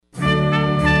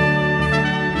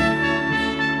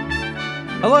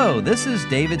Hello, this is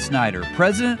David Snyder,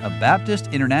 President of Baptist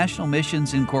International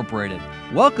Missions Incorporated,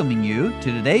 welcoming you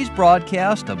to today's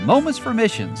broadcast of Moments for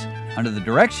Missions under the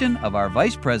direction of our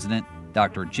Vice President,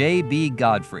 Dr. J.B.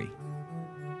 Godfrey.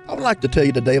 I would like to tell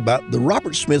you today about the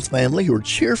Robert Smith family who are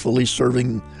cheerfully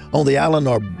serving on the island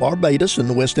of Barbados in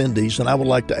the West Indies, and I would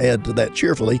like to add to that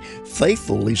cheerfully,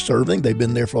 faithfully serving. They've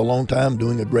been there for a long time,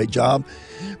 doing a great job.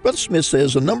 Brother Smith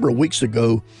says a number of weeks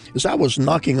ago, as I was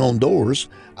knocking on doors,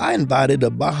 I invited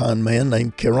a Bahan man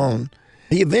named Caron.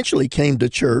 He eventually came to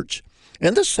church,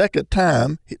 and the second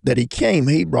time that he came,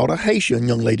 he brought a Haitian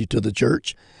young lady to the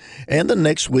church, and the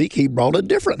next week he brought a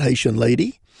different Haitian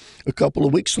lady. A couple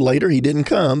of weeks later, he didn't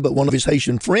come, but one of his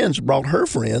Haitian friends brought her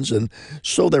friends, and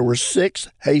so there were 6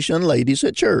 Haitian ladies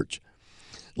at church.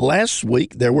 Last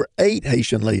week, there were 8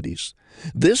 Haitian ladies.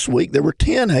 This week, there were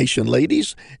 10 Haitian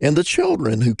ladies and the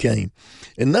children who came.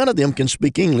 And none of them can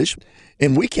speak English,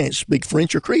 and we can't speak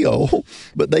French or Creole,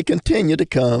 but they continue to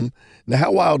come. Now,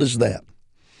 how wild is that?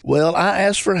 Well, I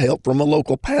asked for help from a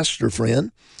local pastor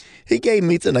friend. He gave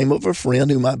me the name of a friend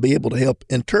who might be able to help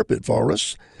interpret for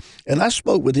us. And I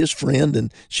spoke with his friend,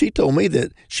 and she told me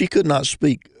that she could not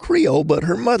speak Creole, but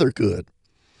her mother could.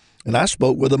 And I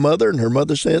spoke with the mother, and her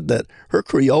mother said that her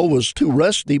Creole was too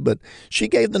rusty, but she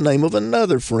gave the name of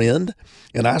another friend.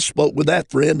 And I spoke with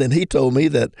that friend, and he told me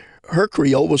that her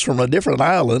Creole was from a different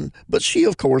island, but she,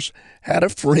 of course, had a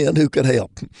friend who could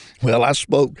help. Well, I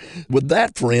spoke with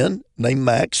that friend named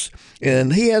Max,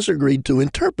 and he has agreed to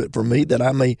interpret for me that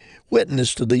I may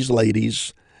witness to these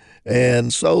ladies.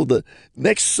 And so the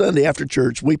next Sunday after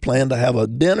church, we plan to have a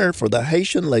dinner for the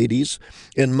Haitian ladies,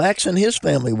 and Max and his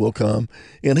family will come,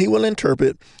 and he will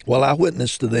interpret while I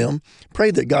witness to them. Pray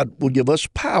that God will give us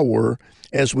power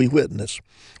as we witness.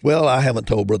 Well, I haven't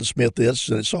told Brother Smith this,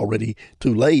 and it's already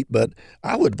too late, but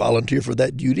I would volunteer for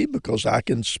that duty because I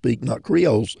can speak not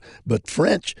Creoles, but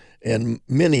French, and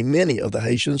many of the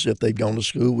Haitians, if they've gone to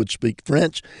school, would speak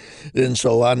French. And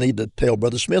so I need to tell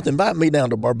Brother Smith, invite me down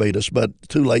to Barbados, but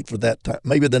too late for that time,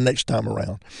 maybe the next time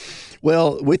around.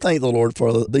 Well, we thank the Lord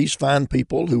for these fine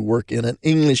people who work in an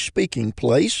English-speaking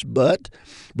place, but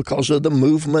because of the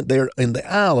movement there in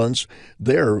the islands,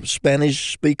 there are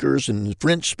Spanish speakers and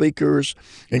French speakers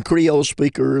and Creole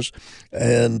speakers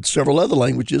and several other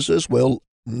languages as well,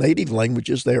 native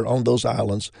languages there on those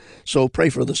islands. So pray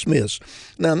for the Smiths.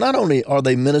 Now, not only are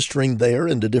they ministering there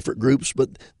into different groups, but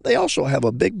they also have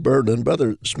a big burden.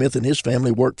 Brother Smith and his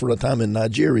family worked for a time in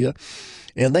Nigeria,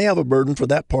 and they have a burden for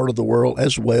that part of the world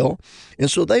as well. And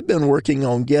so they've been working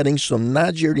on getting some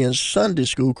Nigerian Sunday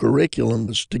school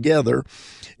curriculums together,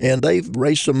 and they've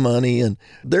raised some money, and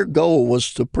their goal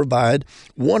was to provide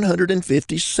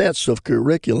 150 sets of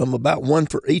curriculum, about one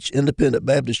for each independent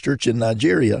Baptist church in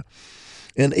Nigeria.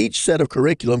 And each set of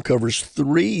curriculum covers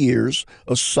 3 years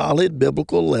of solid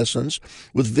biblical lessons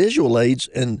with visual aids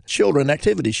and children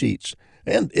activity sheets.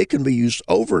 And it can be used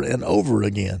over and over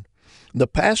again. The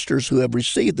pastors who have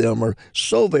received them are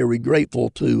so very grateful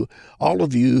to all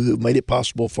of you who've made it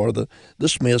possible for the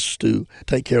Smiths to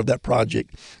take care of that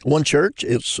project. One church,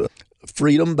 it's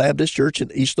Freedom Baptist Church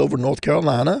in Eastover, North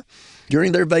Carolina.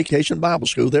 During their vacation Bible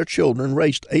school, their children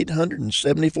raised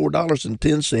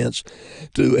 $874.10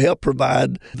 to help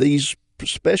provide these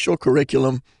special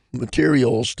curriculum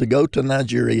materials to go to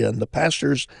Nigeria. And the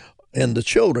pastors and the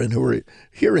children who are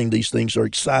hearing these things are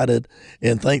excited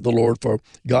and thank the Lord for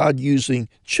God using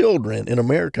children in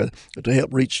America to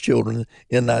help reach children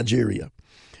in Nigeria.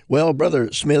 Well,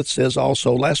 Brother Smith says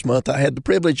also, last month I had the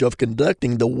privilege of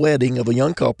conducting the wedding of a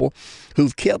young couple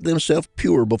who've kept themselves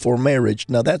pure before marriage.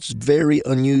 Now, that's very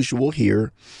unusual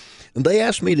here. And they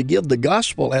asked me to give the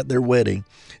gospel at their wedding,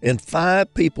 and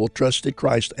 5 people trusted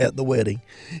Christ at the wedding.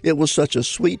 It was such a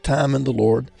sweet time in the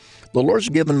Lord. The Lord's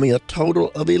given me a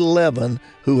total of 11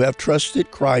 who have trusted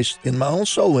Christ in my own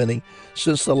soul winning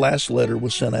since the last letter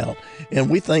was sent out. And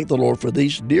we thank the Lord for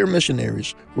these dear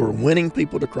missionaries who are winning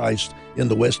people to Christ in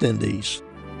the West Indies.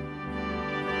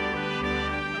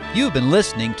 You've been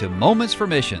listening to Moments for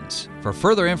Missions. For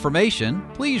further information,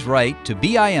 please write to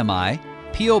BIMI,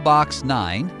 P.O. Box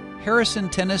 9, Harrison,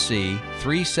 Tennessee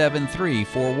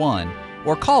 37341,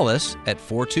 or call us at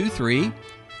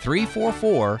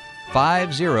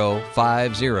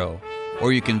 423-344-5050,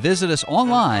 or you can visit us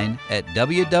online at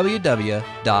www.bimi.org.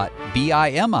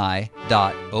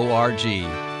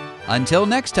 Until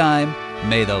next time,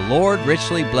 may the Lord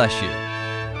richly bless you.